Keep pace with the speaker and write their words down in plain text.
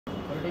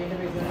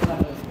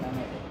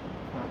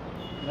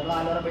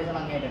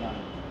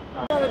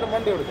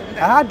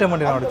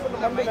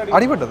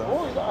அடிபட்டதா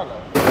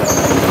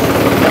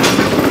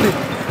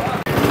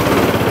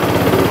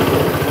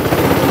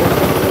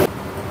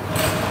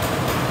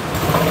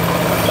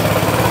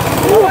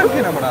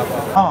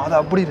அது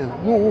அப்படி இருக்கு.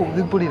 ஓ இது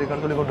இப்படி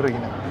இருக்கான்னு சொல்லி கொண்டு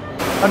இருக்கீங்க.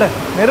 அட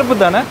நெருப்பு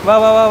தானே. வா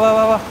வா வா வா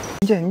வா வா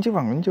இஞ்சி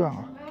வாங்க இஞ்சி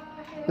வாங்க.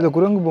 இதில்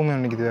குரங்கு பொம்மை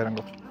நிற்கிது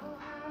வேறங்க.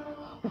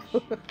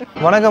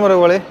 வணக்கம்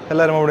ரகுவலே,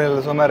 எல்லாரும் அப்படி நல்ல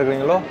சும்மா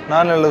இருக்கிறீங்களோ?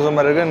 நான் நல்ல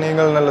சும்மா இருக்கேன்,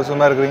 நீங்கள் நல்ல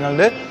சும்மா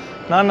இருக்கிறீங்கள்ட்டு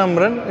நான்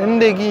நம்புகிறேன்.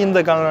 இன்றைக்கு இந்த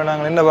காலையில்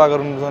நாங்கள் என்ன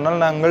பார்க்குறோம்னு சொன்னால்,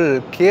 நாங்கள்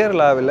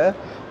கேரளாவில்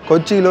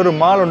கொச்சியில் ஒரு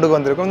மால் ஒன்றுக்கு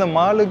வந்திருக்கோம். இந்த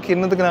மாலுக்கு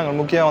என்னத்துக்கு நாங்கள்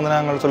முக்கியம் வந்து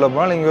நாங்கள் சொல்ல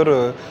போனால், இங்கே ஒரு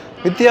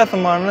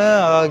வித்தியாசமான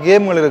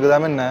கேம்கள்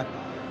இருக்குதாமே. என்ன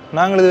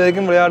நாங்கள் இது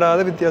வரைக்கும் விளையாடாத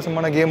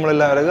வித்தியாசமான கேம்கள்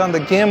எல்லாம் இருக்குது. அந்த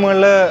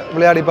கேம்களில்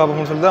விளையாடி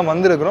பார்ப்போம்னு சொல்லி தான்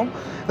வந்திருக்கிறோம்.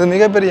 இது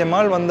மிகப்பெரிய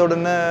மால். வந்த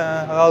உடனே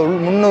அதாவது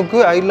முன்னுக்கு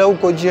ஐ லவ்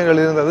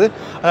கொச்சிகள் இருந்தது.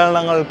 அதனால்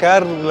நாங்கள்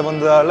கேரில்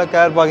வந்ததால்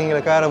கேர்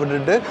பார்க்கிங்கில் கேரை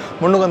விட்டுட்டு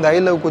முன்னுக்கு அந்த ஐ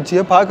லவ்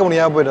கொச்சியை பார்க்க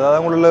முடியாமல் போயிடுது.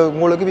 அதாவது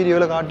உங்களுக்கு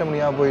வீடியோவில் காட்ட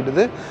முடியாமல்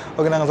போயிடுது.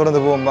 ஓகே, நாங்கள்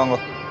தொடர்ந்து போவோம் வாங்க.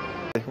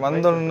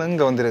 வந்தோடனே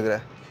இங்கே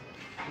வந்துருக்குறேன்.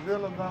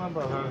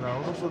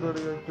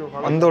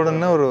 வந்த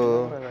உடனே ஒரு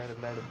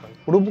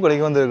உடுப்பு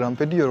கடைக்கு வந்துருக்கிறோம்.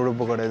 பெரிய ஒரு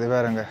உடுப்பு கடை. இது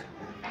வேறங்க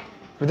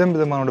விதம்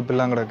விதமான உடுப்பு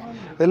எல்லாம் கிடக்கு.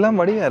 இதெல்லாம்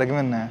வடிவாக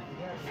இருக்குமே. என்ன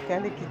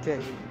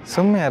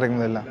செம்மையாக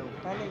இருக்குமே. இதெல்லாம்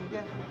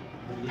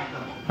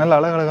நல்ல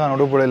அழகழகான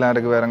உடுப்புகள் எல்லாம்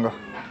இருக்குது வேறங்க.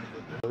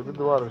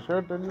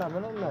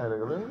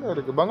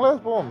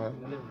 பங்களாதேஷ் போவோமே.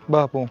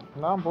 பா போவோம்.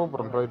 நான்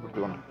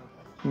போகிறேன்.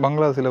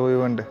 பங்களாதேஷில்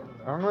போய் வேண்டு.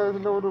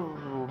 பங்களாதேஷில் ஒரு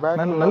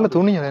நல்ல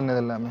துணிகள் என்ன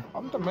எல்லாமே.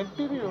 அந்த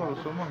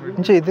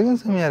மெட்டீரியல் இதுக்கும்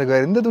செம்மையாக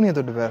இருக்கு. இந்த துணியை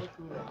தொட்டு பேர்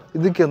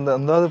இதுக்கு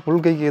அந்த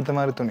புல்கைக்கு ஏற்ற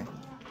மாதிரி துணி.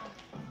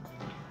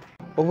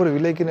 ஒவ்வொரு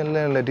விலைக்கு நல்ல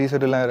நல்ல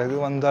டிஷர்ட் எல்லாம் இருக்குது.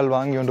 வந்தால்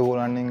வாங்கி கொண்டு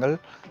போகலாம். நீங்கள்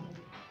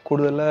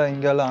கூடுதலாக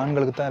இங்கால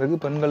ஆண்களுக்கு தான்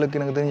இருக்குது. பெண்களுக்கு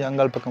எனக்கு தெரிஞ்சு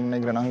அங்காள் பக்கம்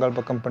நினைக்கிறேன். அங்காள்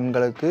பக்கம்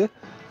பெண்களுக்கு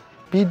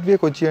பீட்வே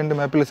கொச்சி ரெண்டு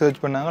மேப்பில்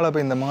சர்ச் பண்ணாங்க. அப்போ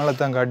இந்த மாலை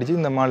தான் காட்டிச்சு.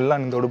 இந்த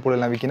மாலெலாம் இந்த உடுப்புல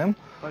எல்லாம் விற்கணும்.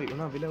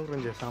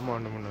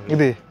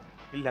 இது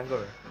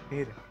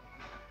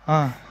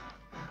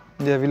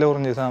இந்த விலை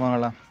உறைஞ்ச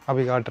சாமான்லாம்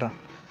அப்படி காட்டுறான்.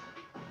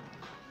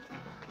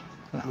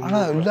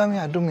 ஆனால்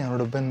எல்லாமே அருமையான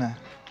உடுப்பு. என்ன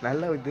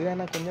நல்ல இது.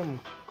 ஆனால் கொஞ்சம்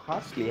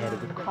காஸ்ட்லியாக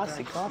இருக்குது.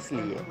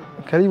 காஸ்ட்லியே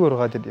கழிவு ஒரு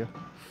காய்ச்சிட்டியோ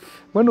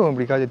வேண்டும்.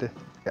 இப்படி காய்ச்சிட்டு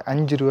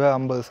 5 ரூபா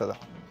 50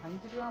 சதம்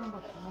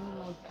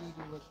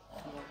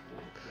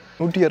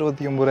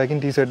 169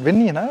 ரூபாய்க்கும் டிஷர்ட்.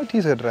 வெண்ணியனா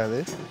டிஷர்ட்ரா அது?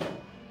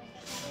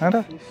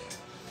 ஆடா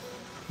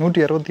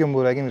 169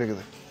 ரூபாய்க்கும்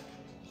இருக்குது.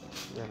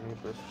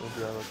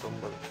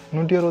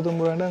 169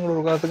 ரூபாய்டா எங்களுக்கு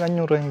ஒரு காலத்துக்கு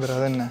 500 ரூபாய்க்கு வரும்.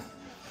 அது என்ன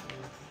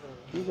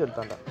டிஷர்ட்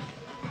தாண்டா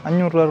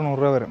 500 ரூபா 100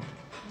 ரூபா வரும்.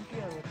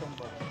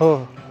 ஓ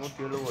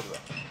 170 ரூபா.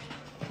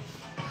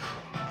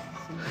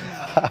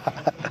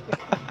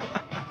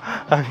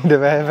 இந்த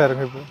வேலை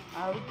பாருங்க. இப்போ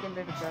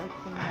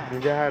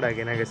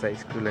எனக்கு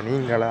சைஸ்குள்ள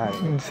நீங்களா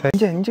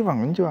இஞ்சி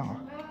வாங்க.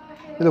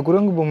 இதில்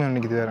குரங்கு பொம்மை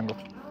நிற்கிது வேறங்க.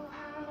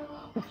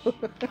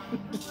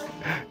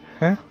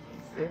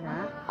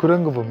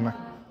 குரங்கு பொம்மை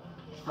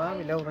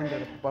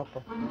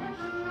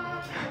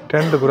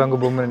 2 குரங்கு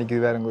பொம்மை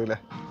நிற்கிது வேறங்க. இதில்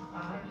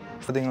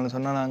பார்த்தீங்கன்னு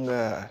சொன்னால்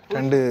நாங்கள்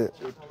 2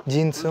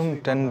 ஜீன்ஸும்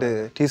 2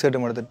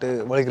 டிஷர்ட்டும் எடுத்துகிட்டு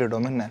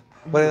வலிக்கிட்டோம். என்ன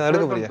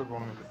எடுக்க போறியா?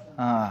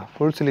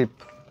 ஃபுல் ஸ்லீப்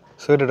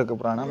ஷர்ட் எடுக்க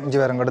போகிறானா. இஞ்சி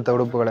வேறங்க எடுத்த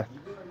உடுப்புகளை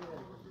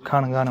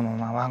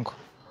காணுமாம்மா வாங்கும்.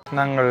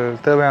 நாங்கள்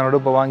தேவையான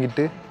உடுப்பை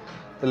வாங்கிட்டு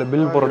இதில்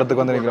பில் போகிற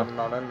இடத்துக்கு வந்து நிற்கிறோம்.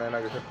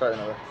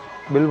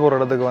 பில் போகிற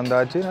இடத்துக்கு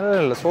வந்தாச்சு.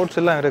 நல்ல ஷோர்ட்ஸ்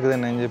எல்லாம் இருக்குது.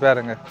 என்ன இஞ்சி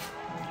பாருங்க.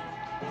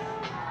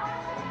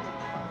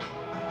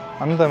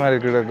 அந்த மாதிரி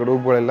இருக்கிற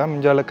உடுப்புகள் எல்லாம்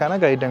இஞ்சால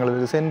கணக்கு ஐட்டங்கள்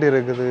இருக்குது. சென்ட்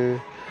இருக்குது,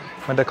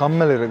 மற்ற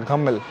கம்மல் இருக்குது.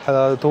 கம்மல்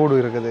அதாவது தோடு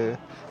இருக்குது.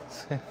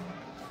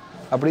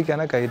 அப்படி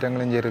கணக்கு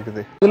ஐட்டங்கள் இங்கே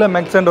இருக்குது. இதில்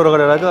மெக்ஸண்ட் ஒரு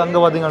கடை இருக்குது.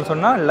 அங்கே பார்த்தீங்கன்னு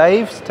சொன்னால்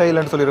லைஃப்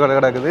ஸ்டைல்னு சொல்லி ஒரு கடை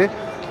கிடக்குது.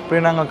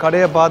 இப்படி நாங்கள்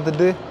கடையை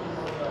பார்த்துட்டு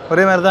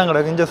ஒரே மாதிரி தான்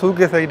கிடக்கு. இங்கே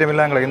சூக்கேஸ் ஐட்டம்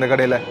எல்லாம் கிடக்கு இந்த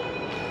கடையில்.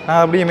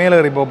 நாங்கள் அப்படியே மேலே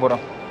ஏறி போக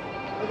போகிறோம்.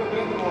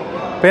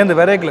 பேருந்து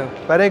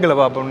வரைக்கில்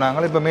பார்ப்போம்.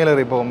 நாங்கள் இப்போ மேலே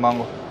ஏறி போவோம்.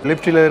 வாங்க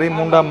லிஃப்டில் ஏறி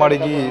 3ஆம்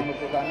மாடிக்கு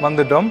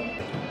வந்துட்டோம்.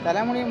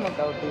 தலைமுறை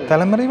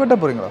வெட்ட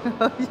போகிறீங்களா?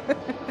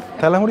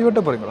 தலைமுடி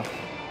வெட்ட போகிறீங்களா?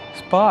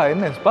 ஸ்பா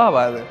என்ன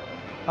ஸ்பாவா அது?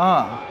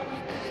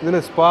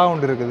 இதில் ஸ்பா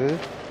ஒன்று இருக்குது.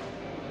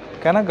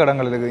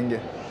 கிணக்கடங்கள் இருக்குது. இங்கே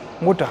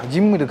மூட்டா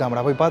ஜிம்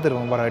இருக்காமடா. போய்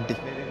பார்த்துருக்கோம். வாடா அட்டி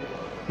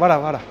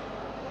வாடா.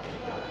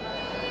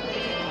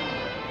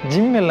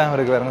 ஜிம் எல்லாம்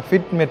இருக்குது பாருங்க.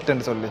 ஃபிட்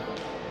மெட்ன்னு சொல்லி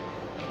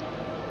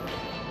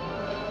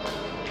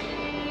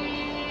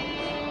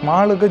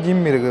மாலுக்கு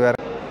ஜிம் இருக்குது. வேற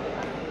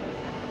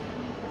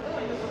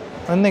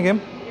என்ன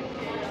game?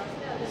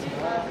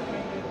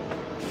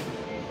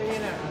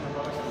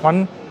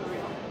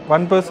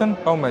 One person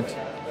how much?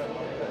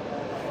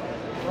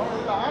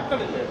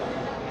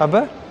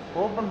 அப்போ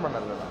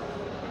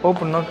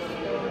ஓப்பன் நோட்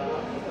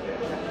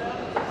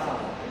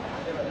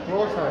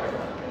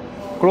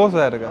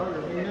க்ளோஸாக இருக்கா?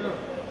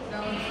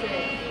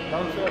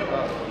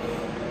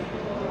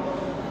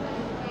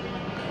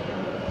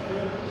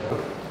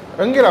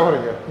 எங்கே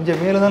அவருக்கு இங்கே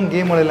மேலே தான்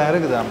கேம் எல்லாம்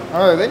இருக்குதா?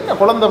 இது என்ன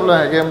குழந்தை பிள்ளை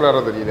கேம் விளையாட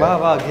தெரியுது.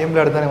 வா கேம்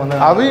விளையாட தானே வந்து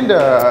அவங்க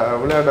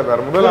விளையாட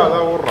பேர்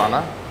முதல்ல ஓடுறானா.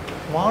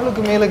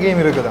 மாலுக்கு மேலே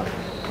கேம் இருக்குதா?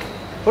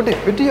 ஓட்டி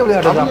வெட்டியை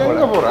விளையாட தான்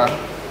எங்கே போகிறேன்?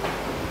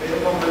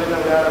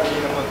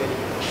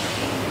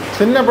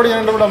 சின்னப்படி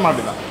ரெண்டு விட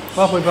மாட்டேதான்.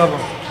 வா போய்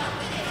பார்ப்போம்.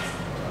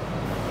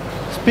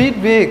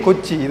 ஸ்பீட்வே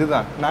கொச்சி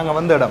இதுதான் நாங்கள்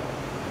வந்த இடம்.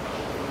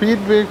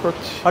 ஸ்பீட்வே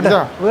கொச்சி அட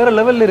வேற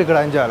லெவலில்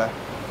இருக்குடா அஞ்சால.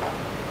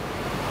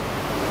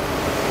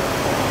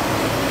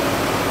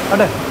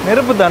 அட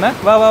நெருப்பு தானே.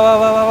 வா வா வா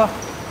வா வா வா.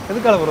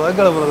 எதுக்கால போகிறது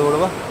அதுக்கால போகிறது கூட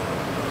வா.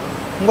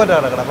 உங்கள்கிட்ட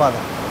கிடக்கடா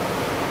பாதம்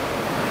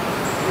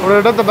ஒரு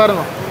இடத்தை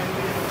பாருங்க.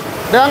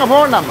 டே அங்கே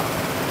போக வேண்டாமா?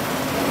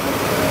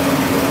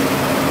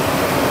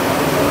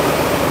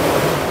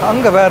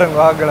 அங்கே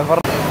வேறுங்க ஆக்களை பர.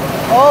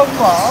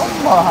 ஆமாம்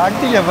ஆமாம்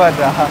அட்டியை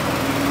பார்த்தா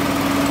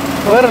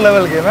வேறு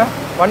லெவல் கேமு.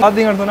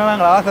 பார்த்தீங்கன்னு சொன்னால்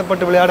நாங்கள்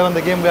ஆசைப்பட்டு விளையாட வந்த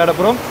கேம் விளையாட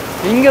போகிறோம்.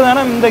 இங்கே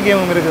தானே இந்த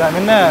கேமும் இருக்குதா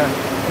என்ன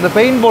இந்த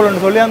பெயிண்ட்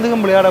பால்னு சொல்லி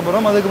அதுக்கும் விளையாட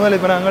போகிறோம். அதுக்கு மேலே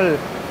இப்போ நாங்கள்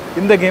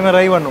இந்த கேமை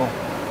ட்ரை பண்ணுவோம்.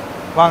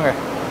 வாங்க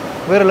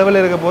வேறு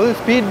லெவலில் இருக்க போது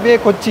ஸ்பீட்வே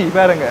கொச்சி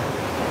பாருங்க.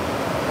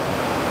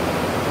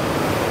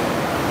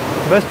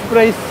 Best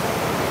price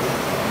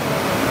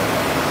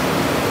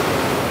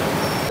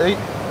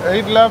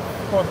 8 lakh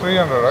for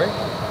 300, right?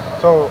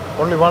 So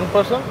only one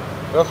person?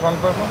 Just one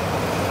person?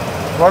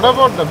 What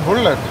about the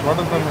bullets? What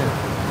does that mean?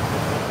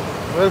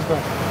 Where is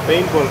that?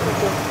 Paintball.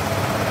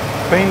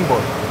 Paint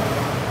பால்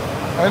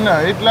என்ன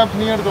 8 lakhs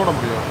நீ எடுத்து விட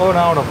முடியும்? ஓ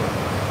நான் விட போகிறேன்.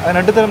 அது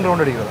நட்டுத்தரம்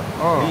ரவுண்ட் அடிக்கிறதா?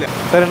 ஓ இல்லை.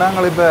 சரி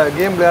நாங்கள் இப்போ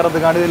கேம்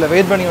விளையாடுறதுக்காண்டி இதில்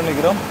வெயிட் பண்ணி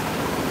கொண்டிருக்கிறோம்.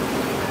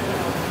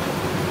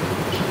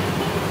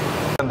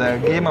 அந்த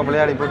கேமை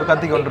விளையாடி போட்டு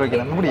கத்தி கொண்டு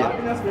வைக்கணும் முடியாது.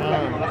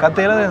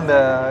 கத்தையில் இந்த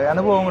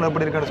அனுபவங்கள்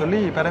எப்படி இருக்குன்னு சொல்லி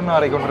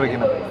பெருமை கொண்டு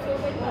வைக்கணும்.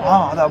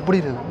 அது அப்படி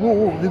இருக்கு. ஓ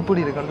இது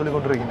இப்படி இருக்குன்னு சொல்லி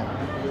கொண்டு வைக்கணும்.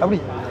 அப்படி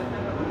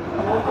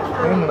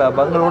ஏங்கடா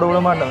பங்களோட விட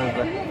மாட்டேன்.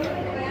 இப்போ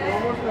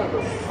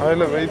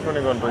அதில் வெயிட் பண்ணி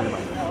கொண்டு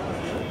வைக்கலாம்.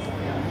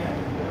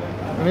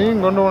 நீ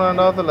கொண்டு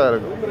போனாண்டத்தில்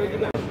இருக்கும்.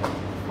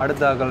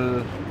 அடுத்த ஆக்கள்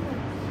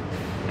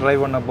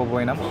ட்ரைவ் பண்ணப்போ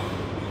போயினோம்.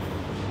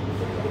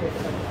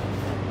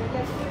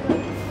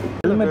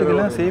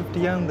 ஹெல்மெட்டுக்கெல்லாம்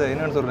சேஃப்டியாக இந்த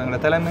என்னென்னு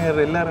சொல்கிறாங்களே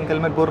தலைமையர் எல்லாரும்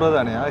ஹெல்மெட் போடுறது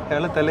தானே.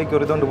 அதுக்காக தலைக்கு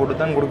ஒரு தொண்டு போட்டு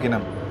தான்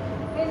கொடுக்கணும்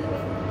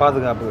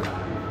பாதுகாப்பு.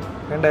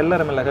 ஏன்டா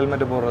எல்லாரும் இல்லை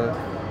ஹெல்மெட்டு போடுறது.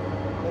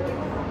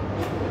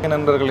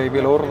 நண்பர்களை இப்போ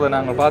ஓடுறதை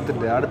நாங்கள்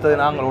பார்த்துட்டு அடுத்தது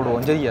நாங்கள்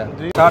ஓடுவோம். சரியா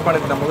ஸ்டார்ட்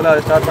பண்ணிட்டோம்.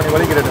 முதலாவது ஸ்டார்ட் பண்ணி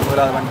வலிக்கிறது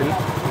முதலாவது வண்டில்.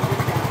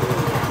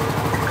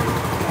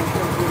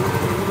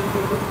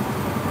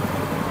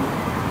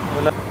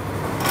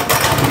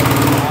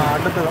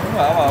 அடுத்தது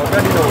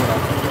வந்து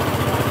ஓடுறோம்.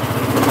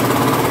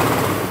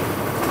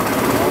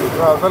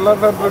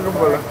 அதெல்லாம் தான் இருக்கும்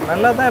போல.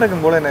 நல்லா தான்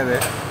இருக்கும் போல. என்ன இது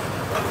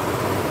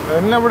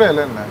என்ன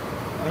விடையில என்ன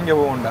நீங்கள்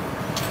போகண்டா.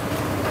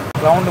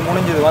 ரவுண்டு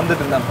முடிஞ்சது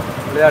வந்துட்டு இருந்தான்.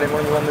 விளையாடி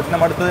முடிஞ்சு வந்துட்டு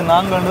நம்ம அடுத்தது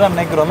நாங்கள் வந்து தான்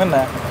நினைக்கிறோம். என்ன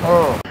ஓ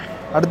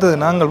அடுத்தது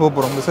நாங்கள்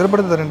போகிறோம். இந்த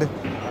சிறப்படுத்த ரெண்டு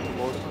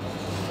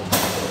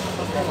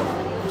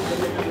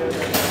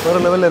ஒரு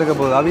லெவலில் இருக்க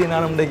போகுது. அவைய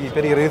நானும் இன்றைக்கு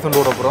பெரிய ரேஸ்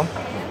ஒன்று ஓட போகிறோம்.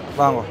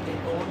 வாங்க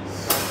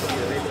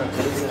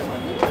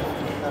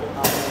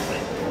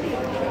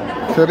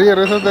பெரிய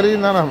ரேஸாக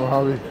தெரியும் தானே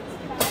பாவி.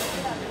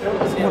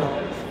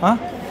 ஆ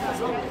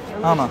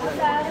ஆமாம்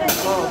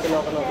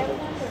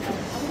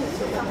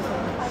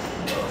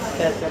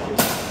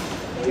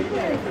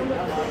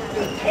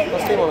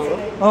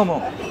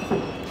ஆமாம்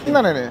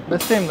தானே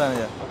பெஸ்ட் டைம்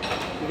தானே.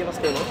 இங்கே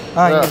ஃபஸ்ட் டைம்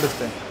இங்கே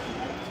பெஸ்ட் டைம்.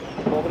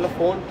 மொபைலில்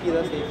ஃபோன் கீ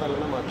தான் சேஃபாக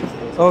இல்லைன்னா மாற்றி.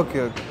 ஓகே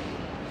ஓகே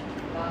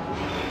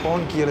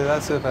ஃபோன் கீழே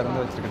ஏதாவது சேஃபாக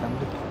இருந்து வச்சுருக்கேன்.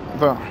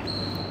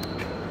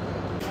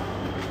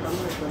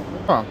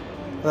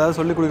 அதாவது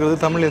சொல்லிக்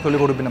கொடுக்குறது தமிழ்லேயே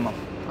சொல்லிக் கொடுப்பினமா.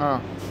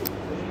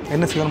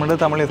 என்ன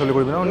கவர்மெண்ட்டு தமிழ்லேயே சொல்லிக்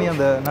கொடுப்பினோம். நீ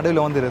அந்த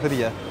நடுவில் வந்துடு.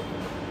 சரியா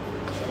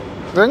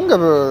எங்க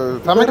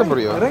சமைக்க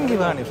போறியோ? இறங்கி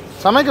வாணி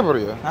சமைக்க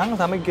போறியோ? நாங்கள்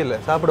சமைக்கல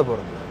சாப்பிட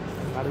போகிறோம்.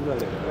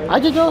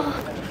 அச்சோ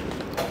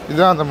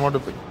இதுதான் அந்த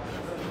மோட்டு.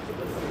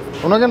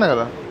 உனக்கு என்ன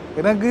கதை?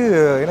 எனக்கு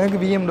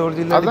BMW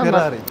இல்லை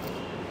ஃபெராரி.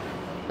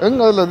 எங்க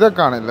அதில் இதே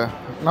காணும் இல்லை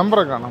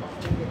நம்பரை காணும்.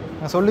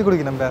 நான் சொல்லிக்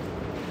கொடுக்கணும் பேர்.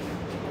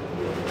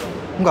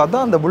 உங்கள்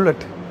அதான் அந்த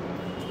புல்லட்.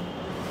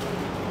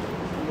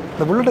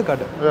 இந்த புல்லட்டை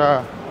காட்டு.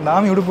 இந்த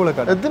ஆமி உடுப்புல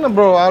காட்டு. எத்தனை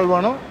ப்ரோ ஆள்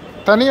வேணும்?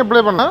 தனியாக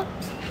ப்ளே பண்ணா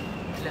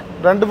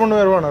 2-3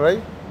 பேர் வேணும்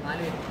ரைட்?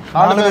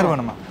 4 பேர்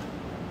வேணுமா?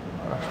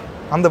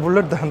 அந்த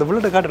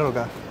புல்லட்டை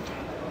காட்டுறோக்கா.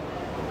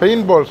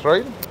 Paint balls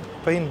right?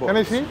 பெயிண்ட் பால்.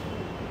 கணேசி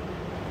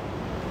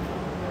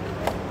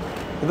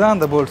இதான்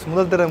அந்த பால்ஸ்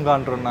முதல் தரம்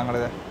காண்றோம்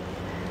நாங்களே.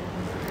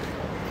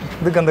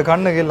 இதுக்கு அந்த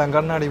கண்ணுக்கு எல்லாம்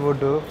கண்ணாடி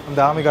போட்டு அந்த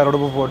ஆமிக்கார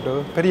உடுப்பு போட்டு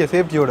பெரிய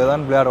சேஃப்டியோட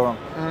தான் விளையாடுவோம்.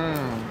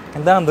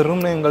 இதான்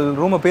அந்த எங்கள்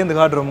ரூமை பேர்ந்து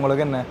காட்டுறோம்.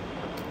 உங்களுக்கு என்ன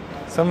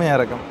செம்மையாக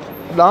இருக்கும்.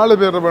 4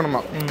 பேர்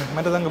வேணுமா?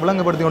 மற்றது அங்கே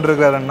விளங்கப்படுத்தி கொண்டு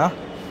இருக்கிறாருன்னா.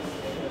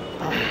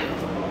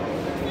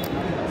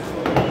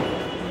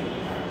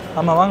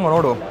 ஆமாம் வாங்குவோம்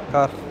ஓடுவோம்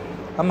கார்.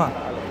 ஆமாம்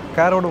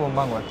கார் ஓடுவோம்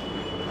வாங்குவேன்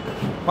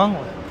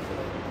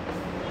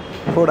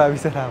போட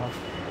ஆஃபீஸராக.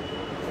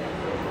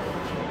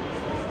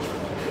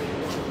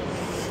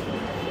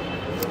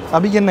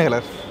 அபிக்கு என்ன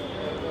கலர்?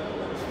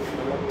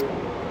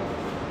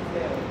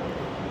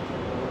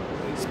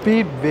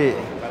 ஸ்பீட்வே.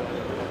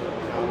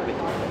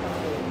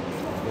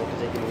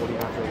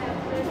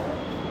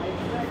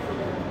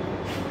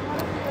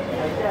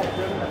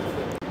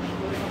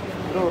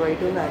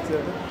 ரைட் வந்து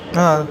ஆக்சிலேட்டர்.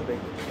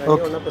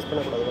 ஓகே ஒன்றா ப்ரெஸ்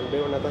பண்ணக்கூடாது. ஒன் பை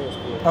ஒன்றா தான் யூஸ்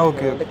பண்ணுவோம்.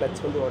 ஓகே ஓகே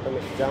கிளச் வந்து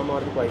ஆட்டோமேட்டிக் ஜாம்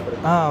ஆகிறதுக்கு வாய்ப்பு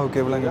இருக்குது. ஓகே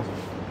விளங்க.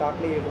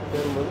 காட்டில்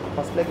ஏறும்போது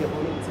ஃபஸ்ட் லெக்கில்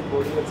போய்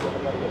போர்டிங் வச்சு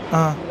வரலாம்.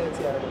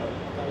 வச்சு இறங்கலாம்.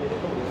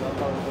 எடுக்க முடியும்.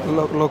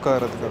 லோக்காக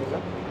இருக்கிறதுக்கு.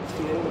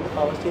 ஸ்டீரிங் வந்து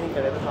பவர் ஸ்டீரிங்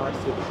கிடையாது, ஹார்ட்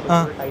ஸ்டீரிங்.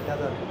 டைட்டாக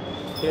தான் இருக்கும்.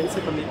 டென்ஸ்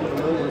கம்ப்ளீட்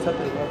பண்ணும்போது முழுசாக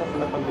திரும்ப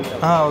ஃபுல்லாக கம்ப்ளீட்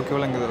ஆகும். ஓகே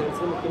விளங்குது.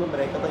 டென்ஸ் முக்கியமாக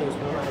பிரேக்கை தான் யூஸ்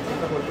பண்ணுவோம்.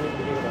 ஆக்சிடென்ட்டாக பொறுத்து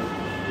பிடிக்கிறாங்க.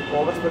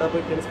 ஓவர் ஸ்பீடாக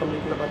போய் டென்ஸ்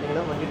கம்ப்ளீட்டில்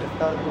பார்த்தீங்கன்னா வண்டி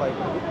ட்ரிஃப்ட் ஆகிறதுக்கு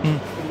வாய்ப்பு இருக்குது.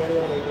 பின்னாடி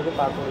வெயிட் வந்து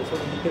பார்க்கணும். ஸோ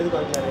நிற்கிறதுக்கு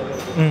வாய்ப்பு நிறைய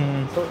இருக்குது.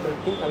 ஸோ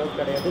ட்ரிஃப்டிங் அளவுக்கு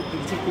கிடையாது.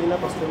 பிடிச்சிக்கிட்டீங்கன்னா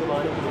ஃபஸ்ட்டு வந்து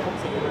மார்னிங் இருக்கும்,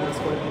 செகண்ட்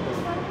யூஸ் பண்ணிட்டு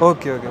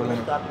ஓகே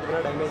விளங்குது. காத்துக்குன்னா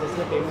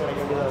டேமேஜஸ்ல டைம் கிடைக்க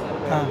வேண்டியதாக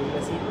இருக்கும்.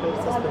 இல்லை சீட்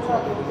பெல்ட் சஸ்பென்ஷன்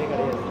அப்படி எதுவுமே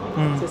கிடையாது.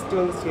 ஜஸ்ட்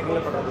வந்து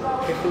ஸ்டீரிங்கில் பண்ணுறது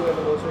ஹெட்டு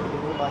வேலை ரோஸ்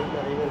அடிக்கிறது வாய்ப்பு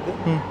நிறைய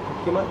இருக்குது.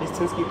 முக்கியமாக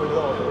டிஸ்டன்ஸ் கீப் பண்ணி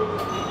தான் ஓட்டணும்.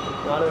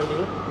 4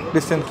 வண்டிகளும்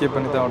டிஸ்டன்ஸ் கீப்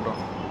பண்ணி தான் ஓட்டும்.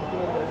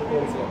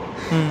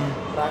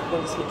 ட்ராக்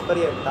கொஞ்சம்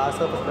ஸ்லிப்பரியாக இருக்குது.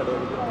 டாஸாக ஃபஸ்ட்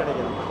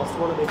கிடைக்காது. ஃபஸ்ட்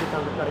ஒன்று பேபி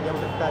கான்ட்ராக்ட் கிடைக்காம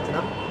ட்ரிஃப்ட்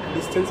ஆச்சுன்னா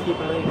டிஸ்டன்ஸ் கீப்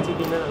பண்ணி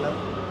இடிச்சிட்டிங்கன்னா நல்லா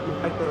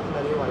இம்பாக்ட் வரதுக்கு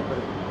நிறைய வாய்ப்பு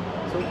இருக்குது.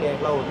 ஸோ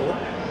கேர்ஃபுல்லாக ஓட்டுங்க.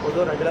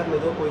 பொதுவாக 2 லேப்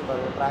மெதுவாக போய்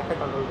பாருங்கள். ட்ராக்கை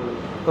கண்ட்ரோல்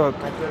பண்ணுங்கள்.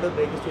 ஆக்சுவலாக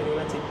பிரேக்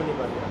ஸ்டீரிங்லாம் செக் பண்ணி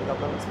பாருங்கள்.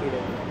 அதுக்கப்புறம் ஸ்பீடு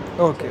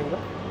ஓகே.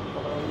 அப்புறம்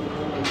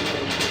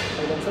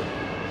சைலன்சர்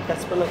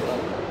டச்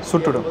பண்ணக்கூடாது.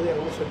 சுட்டுடும் போது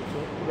இறங்கி சுட்டு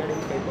பின்னாடி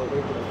கை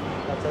போகக்கூடாது.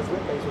 டச்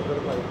ஆச்சுன்னா கை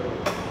சுட்டுறதுக்கு வாய்ப்பு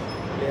இருக்குது.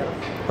 கிளியரா?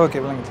 ஓகே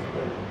விளங்குது.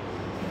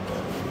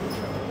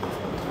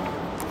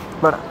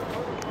 படா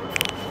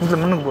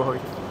இதில் முன்னுக்கு போக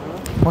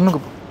முன்னுக்கு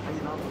போ.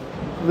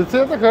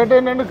 விஷயத்தை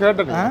கேட்டேன்னு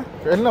கேட்டேன்.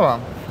 என்னவா?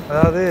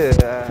 அதாவது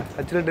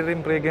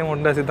அச்சிலேட்டரையும் பிரேக்கையும்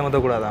ஒன்றா சித்தமத்த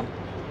கூடாதான்.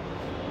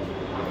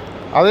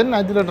 அது என்ன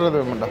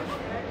அச்சிலேட்டர் வேண்டாம்.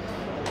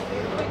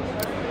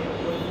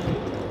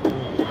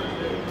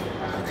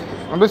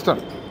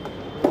 அண்டர்ஸ்டாண்ட்.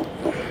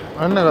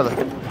 என்ன கதை?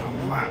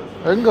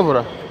 எங்கே போகிற?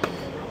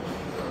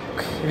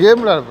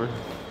 கேமில் இருப்ப.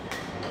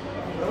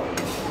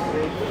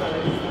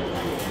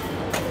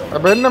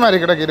 அப்போ என்ன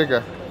மாதிரி கிடக்கு இருக்க?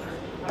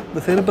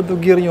 இந்த செருப்பை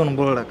தூக்கி எறியும்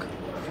போல கிடக்கு.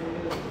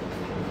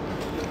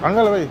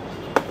 அங்கே வை.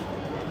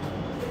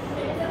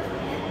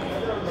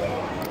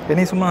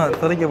 இனி சும்மா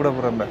திரைக்க விட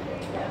போகிறேன்.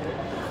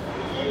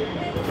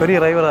 பெரிய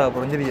டிரைவரா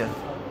புரிஞ்சிருக்கியா?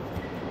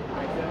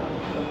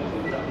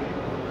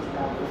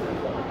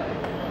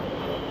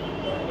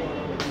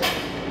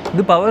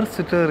 இது பவர்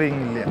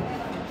ஸ்டீரிங் இல்லையா?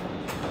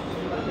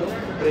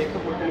 பிரேக்கை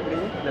போட்டு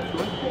இப்படிங்க லெஃப்ட்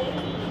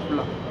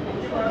ஃபுல்லாக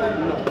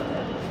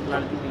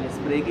அழுத்திப்பீங்க.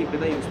 பிரேக்கு இப்படி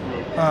தான் யூஸ்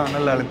பண்ணுவோம்.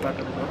 நல்லா அழுத்தா.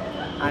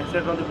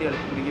 ஆக்சிலேட்டர் வந்து இப்படி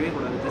அழுத்தி பிடிக்கவே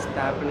கூடாது. ஜஸ்ட்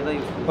டேப் பண்ணி தான்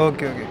யூஸ் பண்ணுவோம்.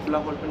 ஓகே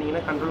ஃபுல்லாக ஹோல்ட்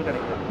பண்ணிங்கன்னா கண்ட்ரோல்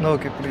கிடைக்கும்.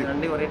 ஓகே புரியுது.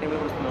 ரெண்டையும் ஒரே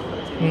டைமில் யூஸ்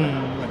பண்ணக்கூடாது. சரி,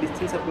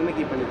 டிஸ்டன்ஸ் எப்பவுமே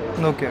கீப்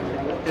பண்ணிக்கணும். ஓகே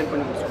டென்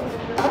பண்ணி யூஸ் பண்ணுவோம்.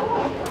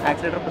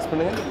 ஆக்சிலேட்டர் ப்ரெஸ்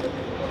பண்ணுங்கள்.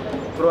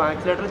 அப்புறம்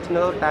ஆக்சிலேட்டர்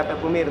சின்னதாக ஒரு டேப்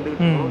எப்பவுமே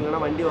இருந்துகிட்டு இருக்கும்.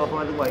 இல்லைன்னா வண்டி ஆஃப்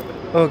ஆகிறதுக்கு வாய்ப்பு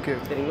இருக்குது. ஓகே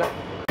சரிங்களா?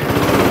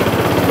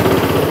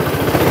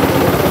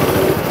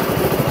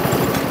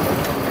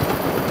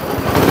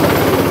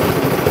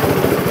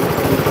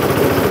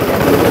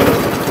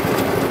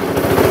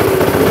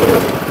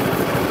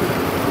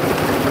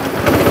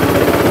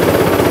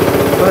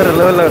 வேறு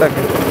லெவலில்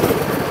கிடக்கு.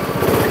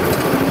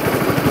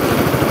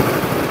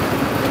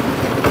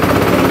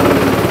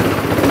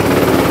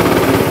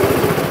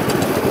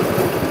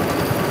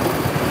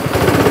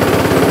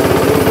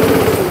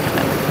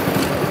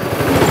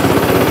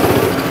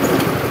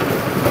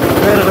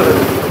 வேறு லெவல்.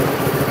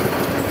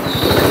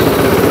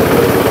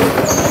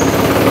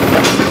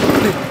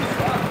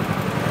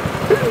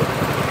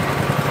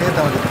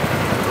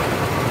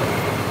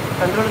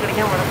 கண்ட்ரோல்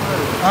கிடைக்காம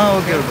வரக்கூடாது.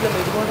 ஓகே ஓகே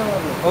மெதுவாக தான்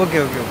வரணும். Okay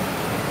okay okay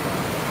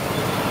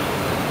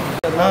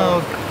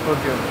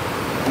okay.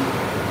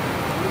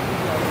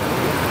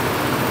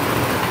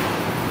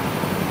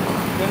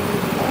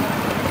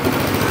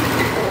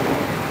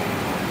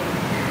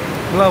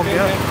 Okay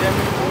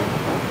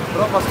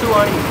bro first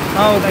warning.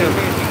 Okay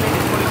okay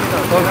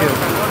okay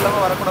control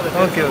இல்லாமல் வரக்கூடாது.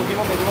 ஓகே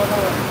முக்கியமாக மெதுவாக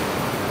தான் வரும்.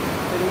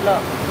 சரிங்களா?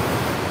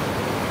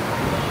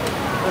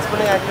 ப்ரெஸ்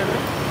பண்ணி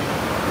ஆக்சிலேட்டர்.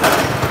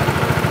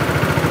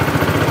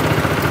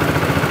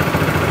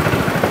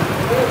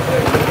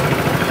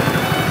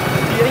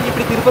 ஸ்டீரிங்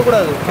இப்படி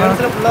திருப்பக்கூடாது.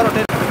 கேர்ஸில் ஃபுல்லாக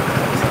ரொட்டேட்.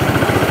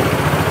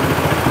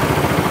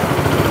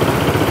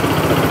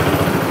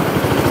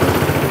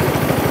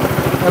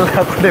 நல்லா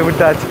அப்படியே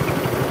விட்டாச்சு.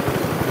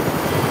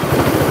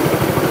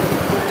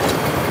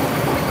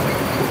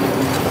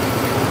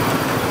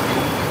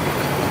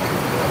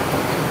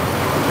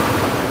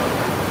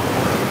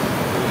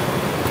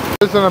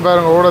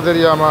 பாருங்க ஓட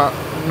தெரியாமல்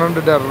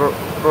நின்றுட்டார்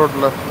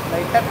ரோட்டில்.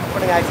 லைட்டாக கட்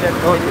பண்ணுங்க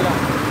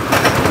ஆக்சிலேட்டர்.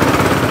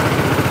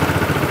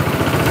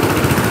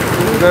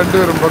 ரெண்டு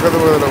பேரும் பக்கத்து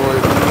பக்கத்தில்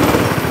போயிடும்.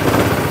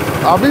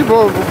 அபி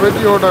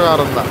பெட்டி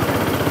ஓட்டக்காரன் தான்.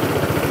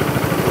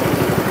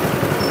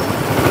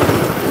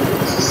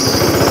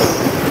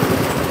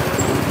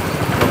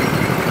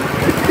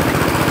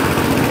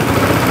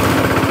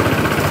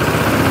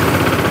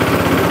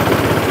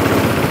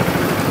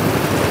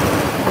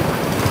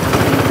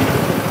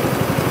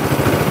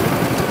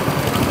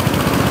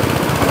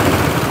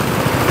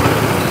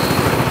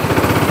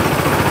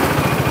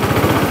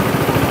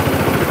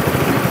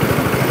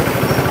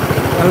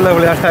 நல்ல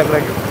விளையாட்டாக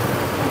கிடக்கு.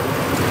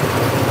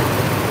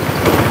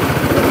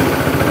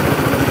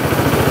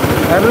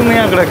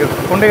 அருமையாக கிடக்குது.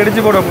 கொண்டை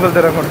இடிச்சு போட புகழ்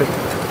தர கொண்டு.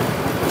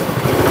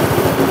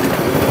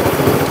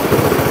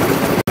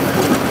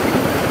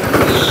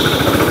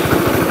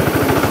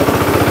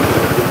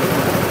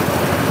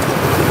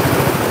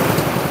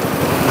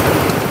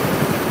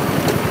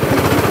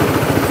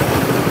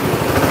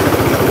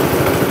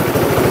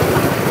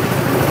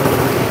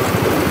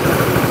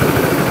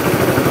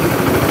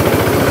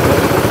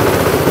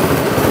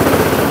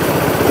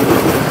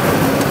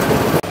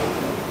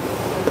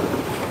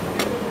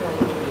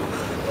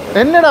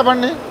 என்னடா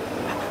பண்ணி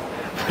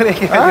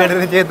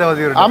சேர்த்த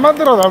மதி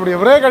அமர்த்துறது அப்படி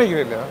பிரேக்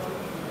அடிக்கிறது இல்லையா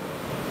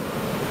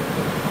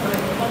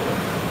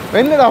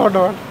என்னடா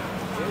பண்ணவன்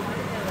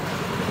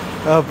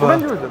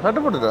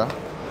சட்டு போட்டுதா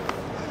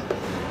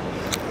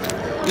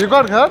You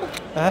got hurt?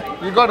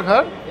 You got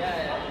hurt?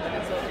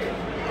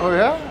 Oh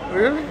yeah?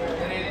 Really?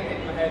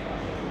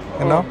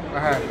 என்ன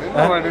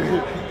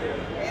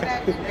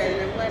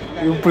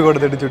இப்படி கூட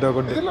தடிச்சுட்டா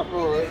கொண்டு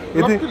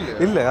இது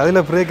இல்லை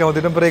அதில் பிரேக்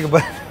அமர்த்திட்டோம்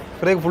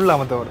பிரேக் ஃபுல்லாக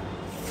அமர்த்த வரும்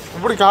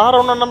இப்படி கார்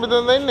ஒன்று நம்பி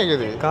தந்தா இன்னைக்கு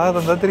இது கார்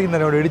தந்தா தெரியும்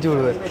தானே இடிச்சு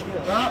விடுவார்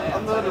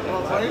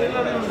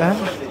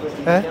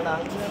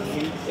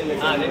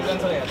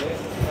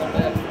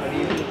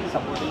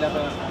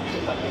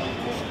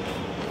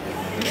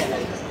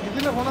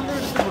இதில் கொண்டு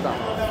இடிச்சு போட்டான்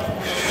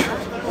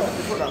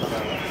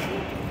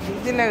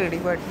இதில்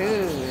இடிபட்டு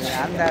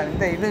அந்த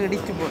இந்த இது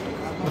இடிச்சு போட்டு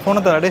இந்த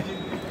ஃபோனை தரா டே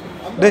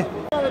டே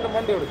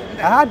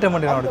ஆட்ட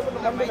மண்டி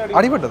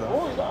அடிபட்டதோ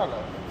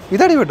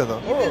இது அடிபட்டதோ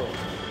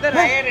இந்த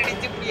ரயர்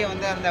இடிச்சு இப்படியே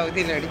வந்து அந்த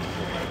இதில் அடிச்சு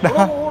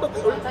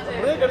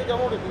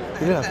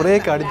இல்லை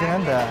பிரேக் அடிச்சுன்னா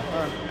இந்த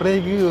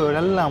பிரேக்கு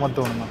நல்லா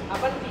அமர்த்தணும்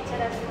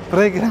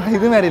பிரேக்கு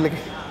இது மாதிரி இல்லை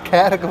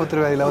கேரக்க பத்து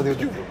ரூபாயில் ஊற்றி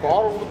விட்டு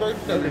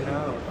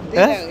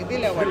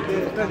இதில்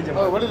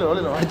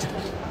அடிச்சு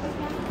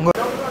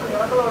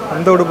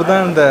அந்த உடுப்பு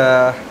தான் இந்த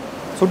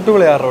சுட்டு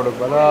விளையாடுற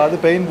உடுப்பு அதாவது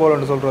பெயின்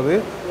போல்னு சொல்கிறது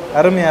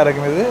அருமையாக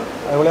இருக்கும் இது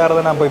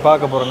விளையாடுறதை நான் போய்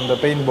பார்க்க போகிறேன் இந்த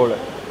பெயின் போல்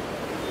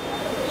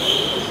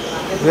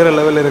வேறு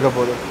லெவலில் இருக்க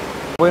போகுது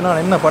போய்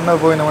நான் என்ன பண்ண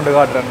போய் நான் வந்து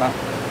காட்டுறேன்னா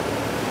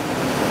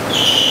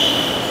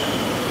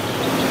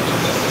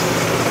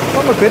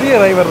ரொம்ப பெரிய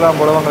டிரைவர் தான்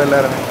போடுவாங்க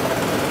எல்லாருமே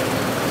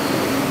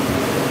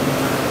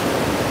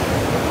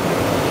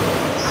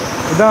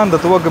இதான் அந்த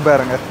துவக்கு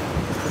பாருங்க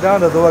இதான்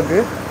அந்த துவக்கு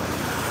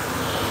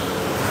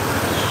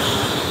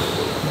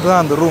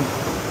இதுதான் அந்த ரூம்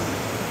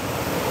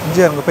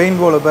இங்கே இருங்க பெயின்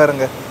போல்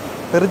பாருங்க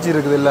தெரிச்சு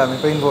இருக்குது எல்லாமே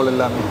பெயின் போல்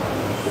எல்லாமே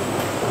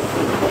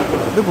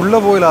இதுக்குள்ளே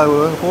போயிடலாம்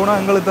அது போனால்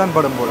எங்களுக்கு தான்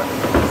படம் போல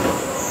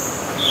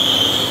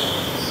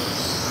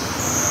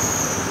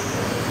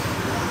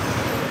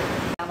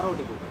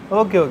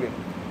ஓகே ஓகே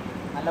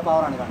நல்ல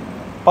பவரான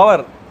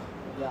பவர்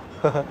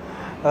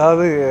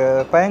அதாவது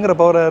பயங்கர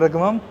பவராக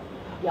இருக்குமா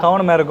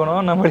கவனமாக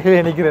இருக்கணும் நம்ம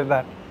வெளியே நிற்கிறது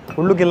தான்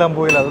உள்ளுக்கு எல்லாம்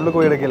போயிடாது உள்ளுக்கு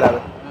போய் எடுக்கலாது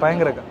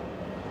பயங்கர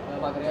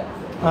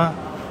ஆ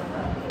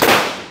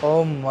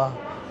ஓம்மா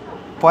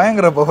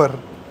பயங்கர பவர்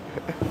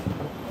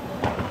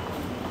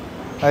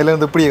அதில்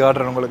வந்து இப்படியே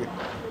காட்டுறேன் உங்களுக்கு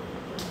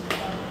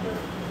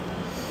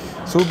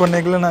சூட்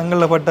பண்ணிக்கல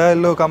அங்களில் பட்டா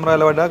இல்லை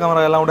கேமராவில் பட்டா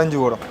கேமரா எல்லாம்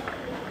உடைஞ்சு போடும்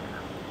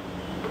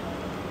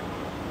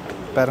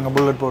பாருங்க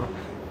புல்லட் போடும்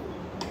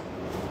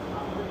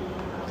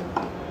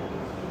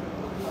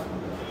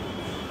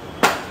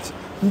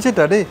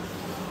இஞ்சிட்டா டே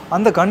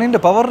அந்த கண்ணின்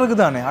பவர்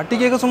இருக்குது தானே அட்டி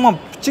கேட்க சும்மா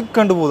சிக்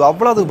கண்டு போகுது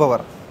அவ்வளோ அதுக்கு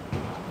பவர்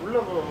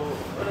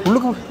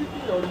உள்ளுக்கு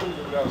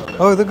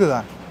ஓ இதுக்கு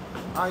தான்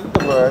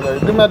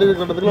இது மாதிரி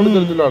இருக்கிறதுக்கு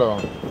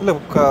விளையாடுவாங்க இல்லை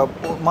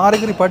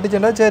மாறிக்கறி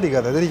பட்டுச்சேண்டா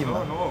சரிக்காது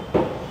தெரியுமா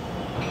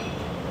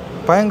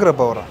பயங்கர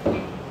பவரா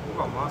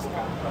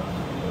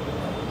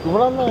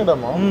இவ்வளோ தான்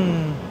இடமா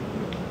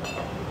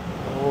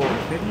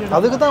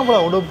அதுக்கு தான்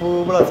இவ்வளோ உடுப்பு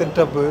இவ்வளோ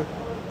செட்டப்பு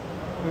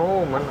நோ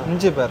மண்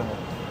இஞ்சி பாருங்க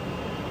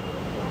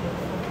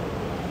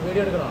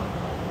வீடியோ எடுக்கணும்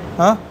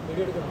ஆ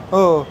ஓ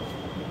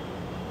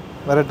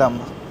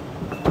வரட்டாம்மா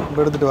இப்போ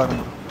எடுத்துகிட்டு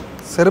வரேன்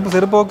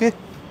செருப்பு ஓகே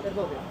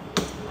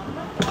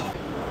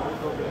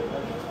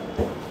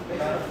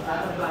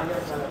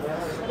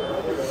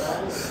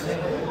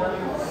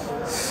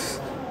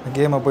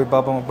கேமை போய்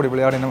பார்ப்போம் அப்படி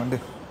விளையாடின வந்து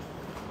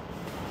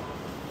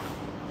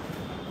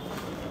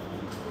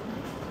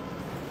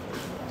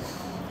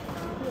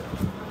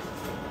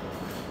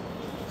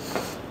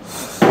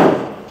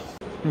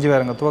இஞ்சி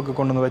வேறுங்க துவக்கு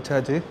கொண்டு வந்து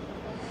வச்சாச்சு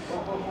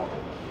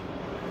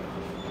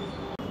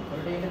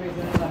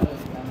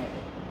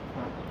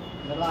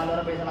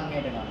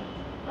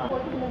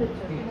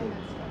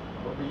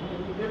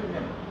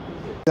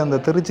அந்த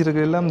திருச்சி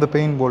இருக்க எல்லாம் இந்த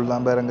பெயின் போல்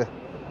தான் பாருங்க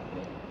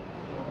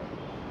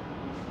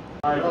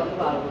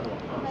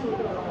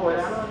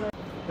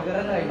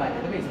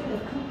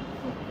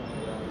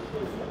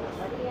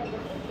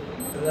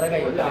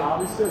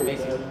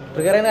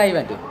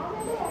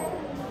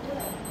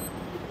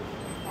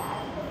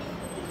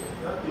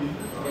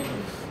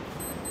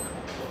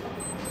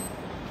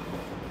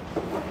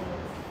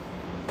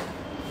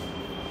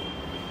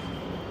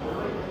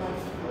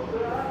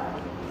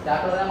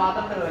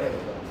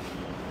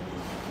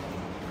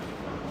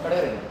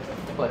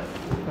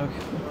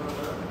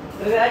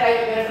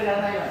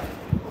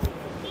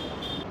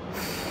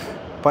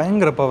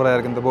பயங்கர பவராக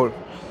இருக்குது இந்த போல்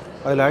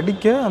அதில்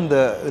அடிக்க அந்த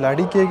இதில்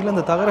அடிக்கல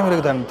அந்த தகரம்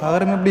இருக்குது தான்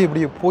தகரம்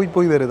எப்படி இப்படி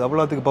போய் வருது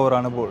அவ்வளோத்துக்கு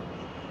பவரான போல்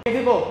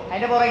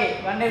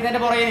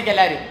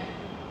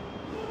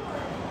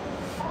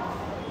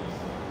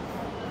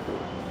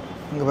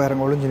இங்கே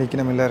பாருங்க ஒளிஞ்சு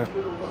நிற்கணும் எல்லாரும்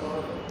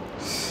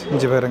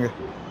இஞ்சி பாருங்க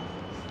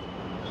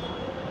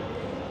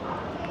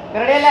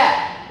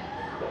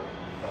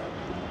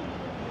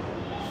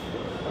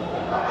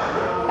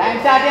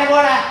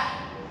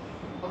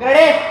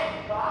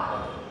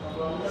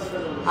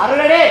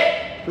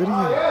பெரிய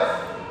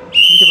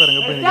இங்கே பாருங்க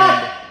எப்படி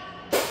நிற்கிறாங்க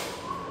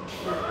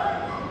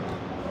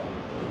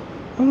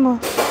ஆமாம்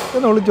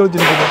என்ன ஒளிச்சு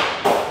ஒளிச்சுட்டு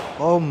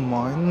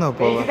ஆமாம்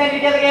என்னப்பா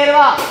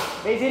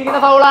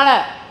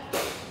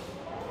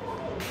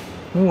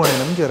மூவணி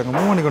நம்பிச்சு இறங்க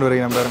மூவணி கொண்டு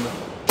வரீங்க நம்ம பாருங்க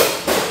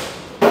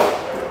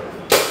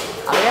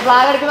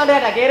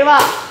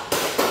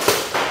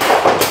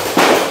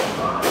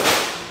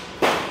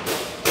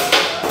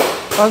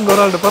அங்கே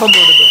ஒரு ஆள்கிட்ட பறந்து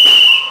விடுது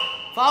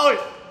ഫൗൾ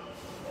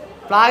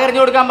ഫ്ലാഗ്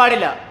എറിഞ്ഞു കൊടുക്കാൻ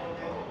പാടില്ല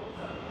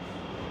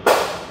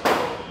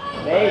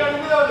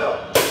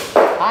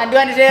ഹാൻഡ് ടു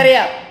ഹാൻഡ് ഷെയർ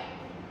ചെയ്യാം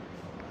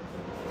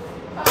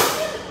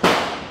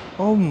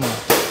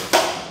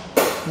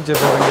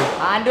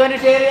ഹാൻഡ് ടു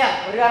ഹാൻഡ് ഷെയർ ചെയ്യാം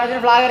ഒരു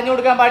കാരണവശാലും ഫ്ലാഗ് എറിഞ്ഞു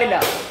കൊടുക്കാൻ പാടില്ല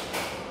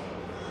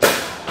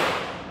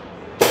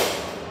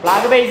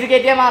ഫ്ലാഗ് ബേസ്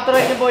കയറ്റിയാൽ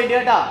മാത്രമായിരിക്കും പോയിന്റ്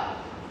കേട്ടോ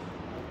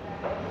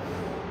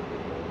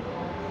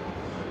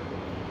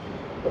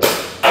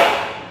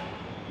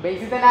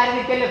ബേസിൽ തന്നെ ആരും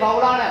നിൽക്കല്ലേ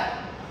ഫൗളാണ്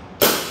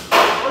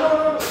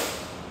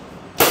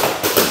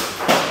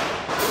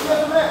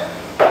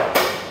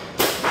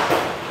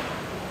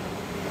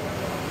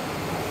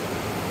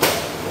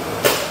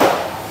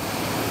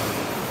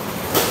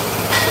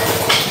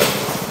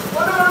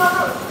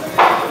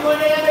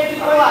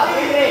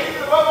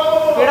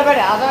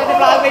ആ സമയത്ത്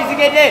ഫ്ലാഗ് ബേസിൽ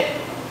കയറ്റ്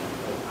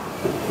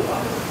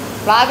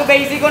ഫ്ലാഗ്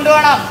ബേസിൽ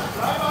കൊണ്ടുപോകണം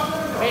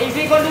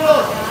ബേസിൽ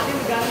കൊണ്ടുപോകും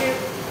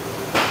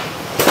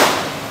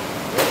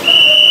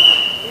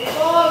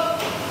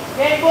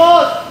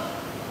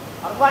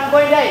വൺ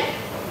പോയിന്റ് ആയി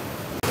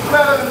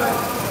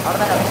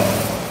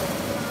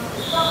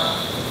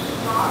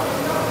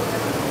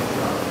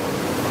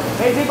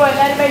ബേസിൽ പോ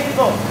എല്ലാവരും ബേസിൽ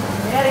പോ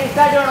പിന്നെ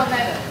റീസ്റ്റാർട്ട് ചെയ്യണം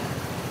ഒന്നേന്ന്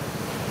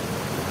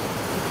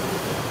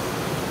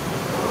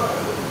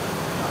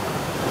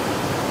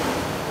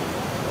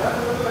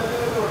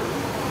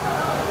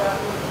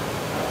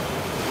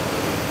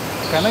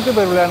கணக்கு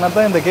பேர் விளையாடினா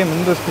தான் இந்த கேம்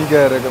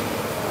இன்ட்ரெஸ்டிங்காக இருக்கும்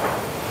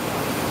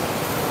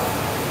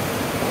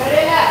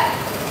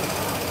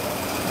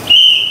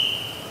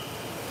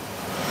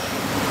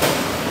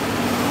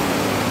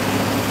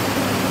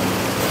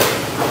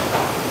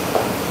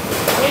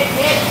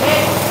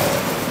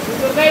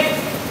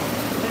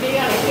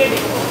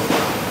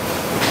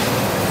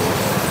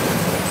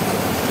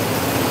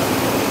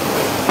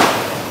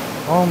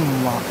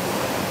ஆமாம்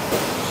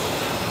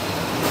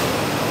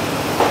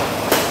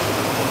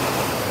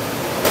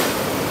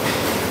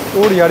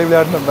ஓடி ஆடி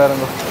விளையாடணும்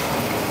பாருங்க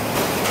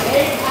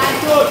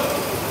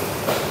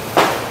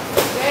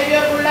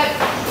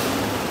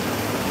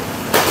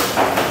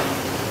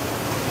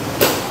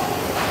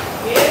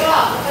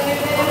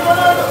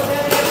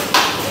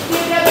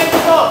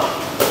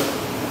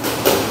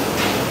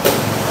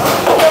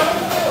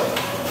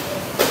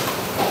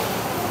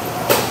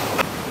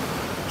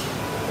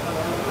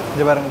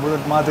இங்கே பாருங்க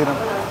புல்லட்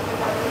மாற்றிடும்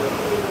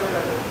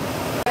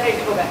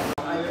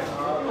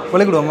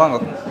வலிக்கிடுவோம் வாங்க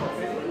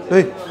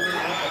ஏய்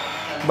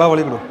பா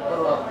வலிக்கிடுவோம்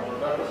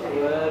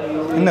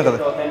என்ன கதை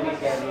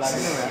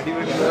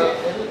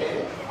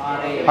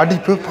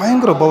அடிப்பு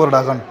பயங்கர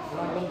பவர்டாகன்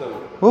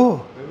ஓ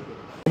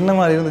என்ன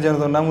மாதிரி இருந்துச்சு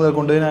சொன்னால் முதல்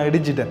கொண்டு போய் நான்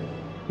இடிச்சிட்டேன்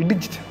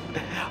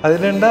அது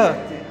என்னண்டா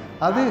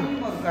அது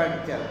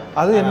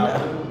அது என்ன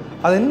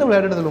அது என்ன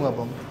விளையாட்டு சொல்லுங்க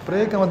அப்போ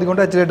பிரேக்கை மாற்றி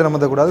கொண்டு அச்சிலேட்டர்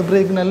அமர்த்தக்கூடாது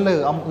பிரேக் நல்ல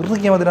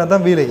இறுக்கி மாற்றினா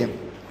தான் வீலைக்கும்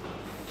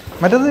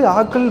மற்றது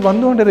ஆக்கள்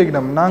வந்து கொண்டே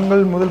இருக்கணும்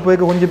நாங்கள் முதல்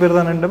போய்க்க கொஞ்சம் பேர்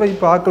தான் நின்றப்ப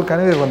இப்போ ஆக்கள்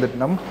கனவேர்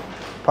வந்துட்டோம்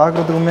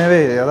பார்க்குறதுக்குமேவே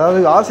அதாவது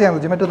ஆசையாக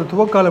இருந்துச்சு மற்றது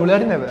துவக்கால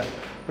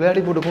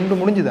விளையாடி போட்டு குண்டு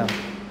முடிஞ்சுதான்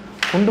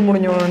குண்டு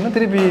முடிஞ்சோடனே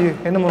திருப்பி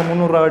என்ன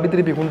 300 ரூபா வாட்டி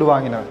திருப்பி குண்டு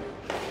வாங்கினான்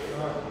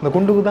இந்த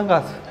குண்டுக்கு தான்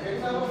காசு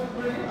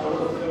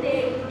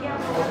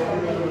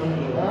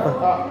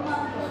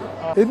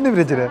என்ன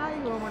பிரச்சனை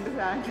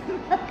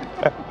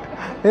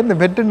என்ன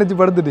பெட்டு நினச்சி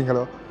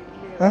படுத்துட்டீங்களோ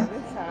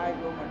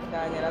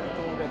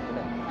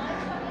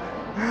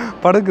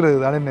படுக்கிறது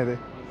தானே என்னது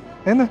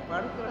என்ன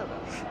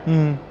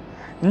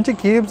இங்கே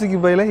கேஎஃப்சிக்கு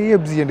பயிலாக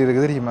ஏஎஃப்சி என்று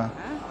இருக்குது தெரியுமா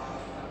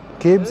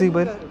கேஎஃப்சிக்கு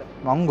பயில்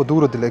அங்கே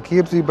தூரத்தில்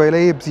கேஎஃப்சிக்கு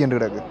பயிலாக ஏஎஃப்சி என்று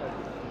கிடக்கு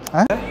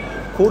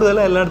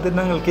கூடுதலாக எல்லா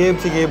இடத்துலையும் நாங்கள்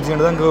கேஎஃப்சி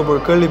தான்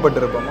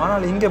கேள்விப்பட்டிருப்போம்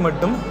ஆனால் இங்கே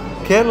மட்டும்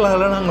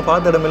கேரளாவில் நாங்கள்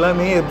பார்த்த இடம்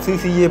எல்லாமே ஏஎஃப்சி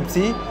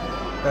சிஎஃப்சி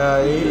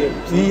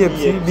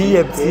இஎஃப்சி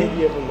பிஎஃப்சி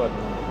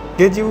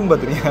கேஜிவும்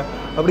பார்த்துறீங்க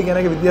அப்படி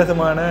எனக்கு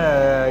வித்தியாசமான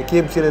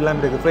கேஎஃப்சியில்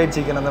எல்லாம் இருக்குது ஃப்ரைட்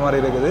சிக்கன் அந்த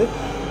மாதிரி இருக்குது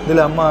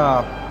இதில் அம்மா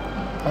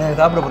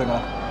சாப்பிட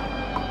போகிறீங்களா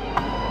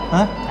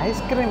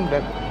ஐஸ்கிரீம்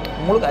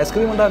உங்களுக்கு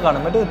ஐஸ்கிரீம் தான்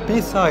காணும் மட்டும்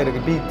பீஸா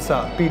இருக்குது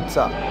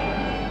பீட்சா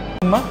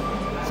அம்மா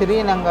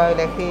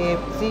ஸ்ரீலங்காவில்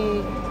கேஎஃப்சி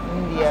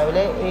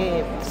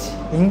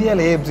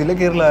இந்தியாவில் ஏஎஃப்சியில்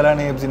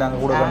கேரளாவில் ஏஎஃப்சி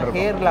நாங்கள் கூட பண்ணுறோம்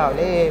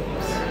கேரளாவில்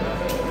ஏஎஃப்சி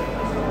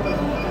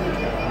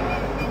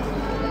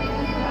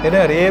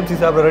என்ன ஏஎஃப்சி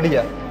சாப்பிட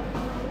ரெடியா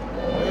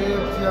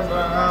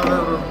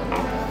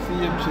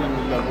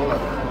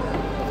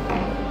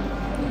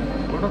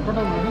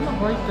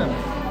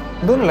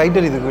இது லைட்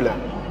அடிக்குள்ள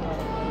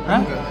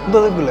இந்த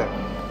இதுக்குள்ள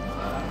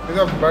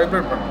இதை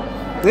வைப்ரேட் பண்ணும்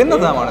இது என்ன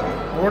தாமானது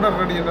ஓடர்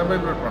ரெடி இதை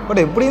வைப்ரேட் பண்ணும்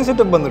பட் எப்படியும்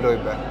செட்டப் வந்துட்டோம்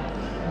இப்போ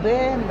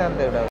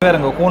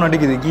வேறங்க கோன்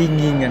அடிக்குது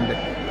கீங்கன்ட்டு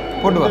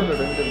போட்டு வா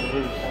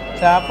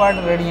சாப்பாடு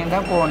ரெடியாண்டா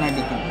கோன்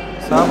அடிக்கும்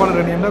சாப்பாடு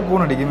ரெடியாண்டா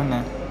கோன் அடிக்கும்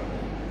என்ன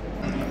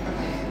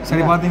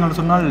சரி பார்த்தீங்கன்னு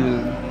சொன்னால்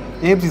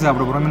ஏஎஃப்சி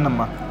சாப்பிட போகிறோம்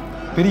என்னம்மா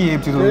பெரிய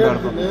ஏஎஃப்சி தூரம்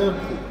இருக்கும்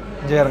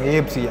ஜெயரங்க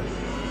ஏஎஃப்சியா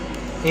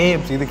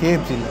ஏஎஃப்சி இது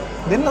கேஎஃப்சி இல்லை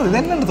இது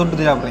என்னென்னு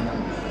தொட்டு சாப்பிட்றீங்க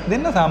இது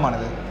என்ன சாமான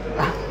இது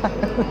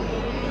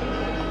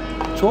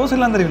சோஸ்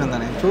எல்லாம் தெரியும்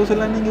தானே சோஸ்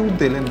எல்லாம் நீங்கள்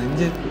ஊற்றல என்ன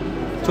இஞ்சி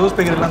சோஸ்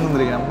பேக்கெட் எல்லாம்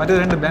தந்துருக்கேன் மற்ற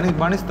 2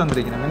 பனிஸ்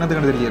தந்துருக்கேன்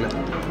என்னத்துக்கு தெரியல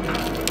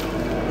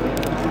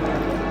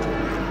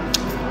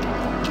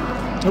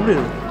எப்படி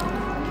இருக்கு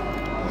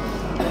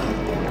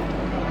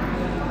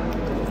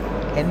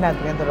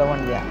என்னத்துக்கு தொட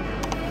வேண்டியா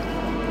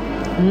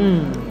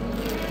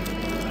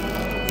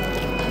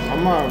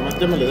அம்மா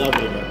மச்சமில்லை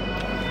சாப்பிடுங்க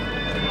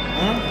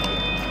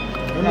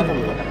என்ன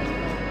சொல்லுங்க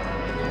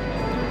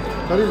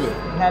சரியில்லை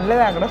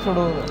நல்லதா கூட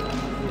சுடுவது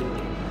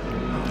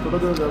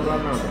சுடுறது எவ்வளோ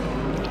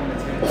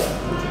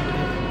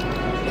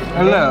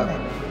நல்ல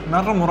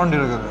நிறைய முரண்டு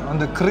இருக்குது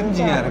அந்த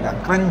கிரிஞ்சியா இருக்கா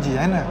கிரஞ்சியா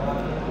என்ன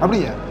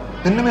அப்படியா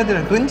என்னமே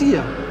தெரியல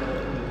கிரஞ்சியா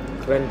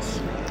ஃப்ரெண்ட்ஸ்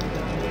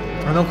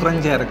அதுவும்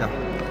கிரஞ்சியா இருக்கா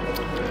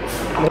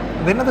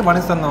இது என்னது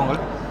மனசு தந்தவங்க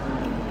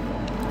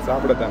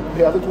சாப்பிடத்தான்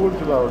அது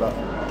கூழ்ச்சுடாவிடா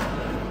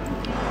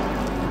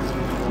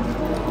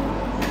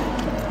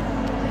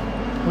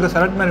இங்கே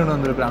சலட் மாதிரி ஒன்று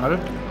வந்துருக்குறாங்க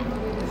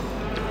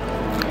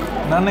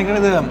நான்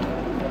நினைக்கிறது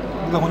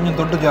இதில் கொஞ்சம்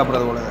தொட்டு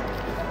சாப்பிட்றது போல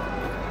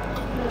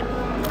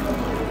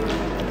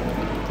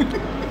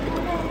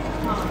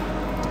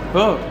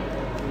ஓ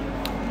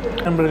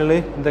நண்பர்களே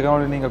இந்த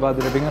கவலை நீங்கள்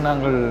பார்த்துருப்பீங்க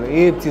நாங்கள்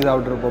ஏஎஃப்சி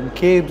சாப்பிட்ருப்போம்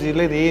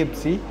கேஎஃப்சியில் இது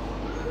ஏஎஃப்சி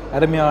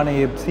அருமையான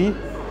ஏஎஃப்சி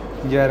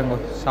இங்கே இருங்க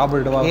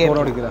சாப்பிட்டுட்டு வா போட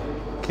அடிக்கிறா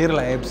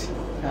கேரளா ஏஎஃப்சி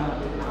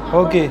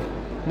ஓகே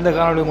இந்த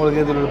காணொலி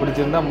உங்களுக்கு எதில்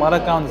பிடிச்சிருந்தா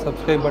மறக்காம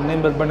சப்ஸ்கிரைப் பண்ணி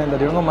பெல் பண்ணி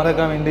தருவாங்க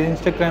மறக்காம இந்த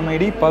இன்ஸ்டாகிராம்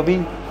ஐடி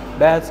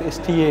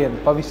பவி-STAN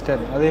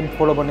பவிஸ்டன் அதையும்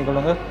ஃபாலோ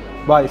பண்ணிக்கொள்ளுங்க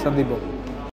பாய் சந்திப்போம்